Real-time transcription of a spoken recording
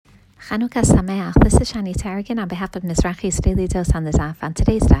Chanukah Sameach. This is Shani Tarragon on behalf of Mizrahi's Daily Dose on the Daf. On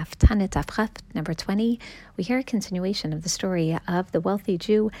today's Daf, Tanit Daf Chaf, number 20, we hear a continuation of the story of the wealthy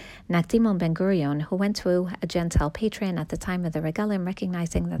Jew Nakdimon Ben Gurion, who went to a Gentile patron at the time of the Regalim,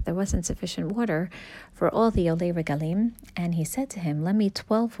 recognizing that there wasn't sufficient water for all the Olei Regalim, and he said to him, "Lend me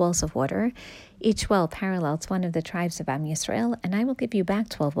 12 wells of water, each well parallel to one of the tribes of Am Yisrael, and I will give you back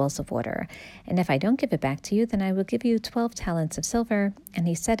 12 wells of water. And if I don't give it back to you, then I will give you 12 talents of silver." And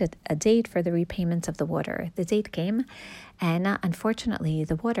he set a date for the repayment of the water. The date came, and unfortunately,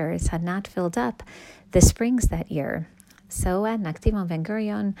 the waters had not filled up the springs that year. So Nakdimon Ben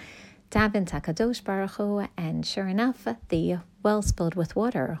Gurion davened to HaKadosh Baruch Hu, and sure enough, the wells filled with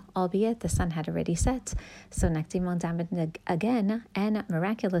water, albeit the sun had already set. So Nakdimon davened again, and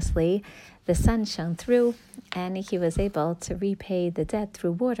miraculously, the sun shone through, and he was able to repay the debt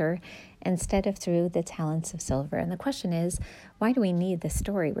through water instead of through the talents of silver. And the question is, why do we need this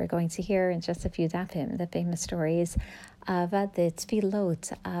story? We're going to hear in just a few dafim the famous stories of the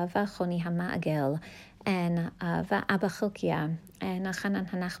tefillot of Choni HaMa'agel and of Abba Chilkia and Chanan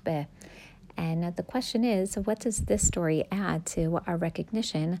Hanachbe. And the question is, what does this story add to our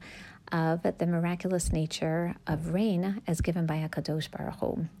recognition of the miraculous nature of rain as given by HaKadosh Baruch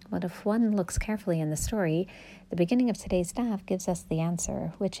Hu? Well, if one looks carefully in the story, the beginning of today's daf gives us the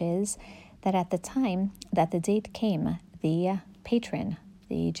answer, which is that at the time that the date came, the patron,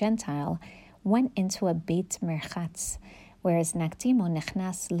 the Gentile, went into a Beit Merchatz, whereas Nakdimon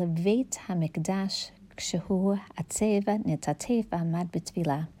nechnas leveit hamikdash kshehu atzev netatef amad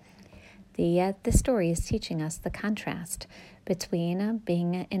b'tvilah. This story is teaching us the contrast between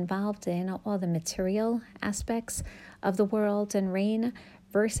being involved in all the material aspects of the world and rain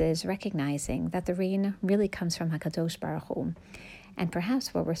versus recognizing that the rain really comes from HaKadosh Baruch Hu. And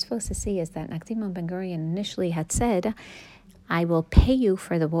perhaps what we're supposed to see is that Nakdimon Ben Gurion initially had said, "I will pay you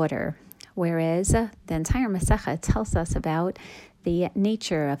for the water," whereas the entire Masechah tells us about the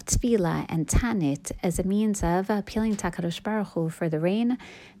nature of tefillah and tanit as a means of appealing to HaKadosh Baruch Hu for the rain.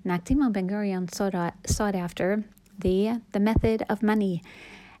 Nakdimon Ben Gurion sought after the method of money,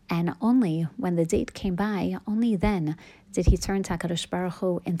 and only when the date came by, only then did he turn to HaKadosh Baruch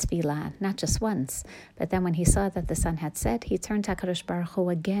Hu in tefillah, not just once, but then when he saw that the sun had set, he turned to HaKadosh Baruch Hu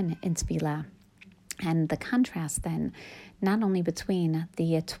again in tefillah. And the contrast then, not only between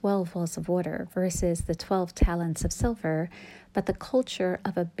the 12 wells of water versus the 12 talents of silver, but the culture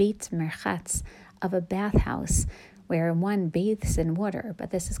of a Beit Merchatz, of a bathhouse, where one bathes in water,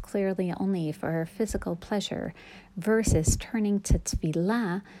 but this is clearly only for physical pleasure, versus turning to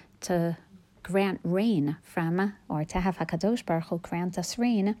tefillah to grant rain from, or to have HaKadosh Baruch Hu grant us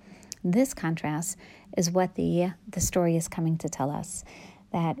rain. This contrast is what the story is coming to tell us,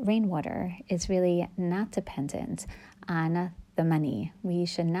 that rainwater is really not dependent on the money. We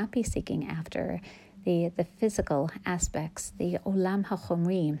should not be seeking after the physical aspects, the olam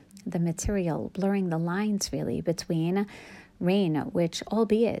hachomri, the material, blurring the lines really between rain, which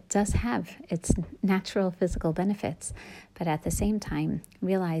albeit does have its natural physical benefits, but at the same time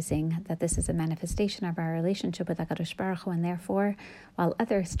realizing that this is a manifestation of our relationship with HaKadosh Baruch Hu, and therefore, while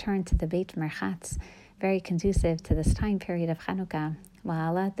others turn to the Beit Merchatz, very conducive to this time period of Chanukah,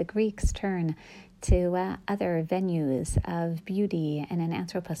 while the Greeks turn to other venues of beauty and an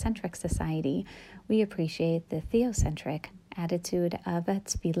anthropocentric society, we appreciate the theocentric attitude of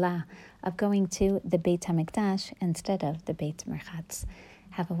tefillah, of going to the Beit HaMikdash instead of the Beit Merchatz.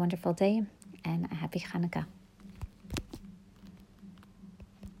 Have a wonderful day and a happy Chanukah.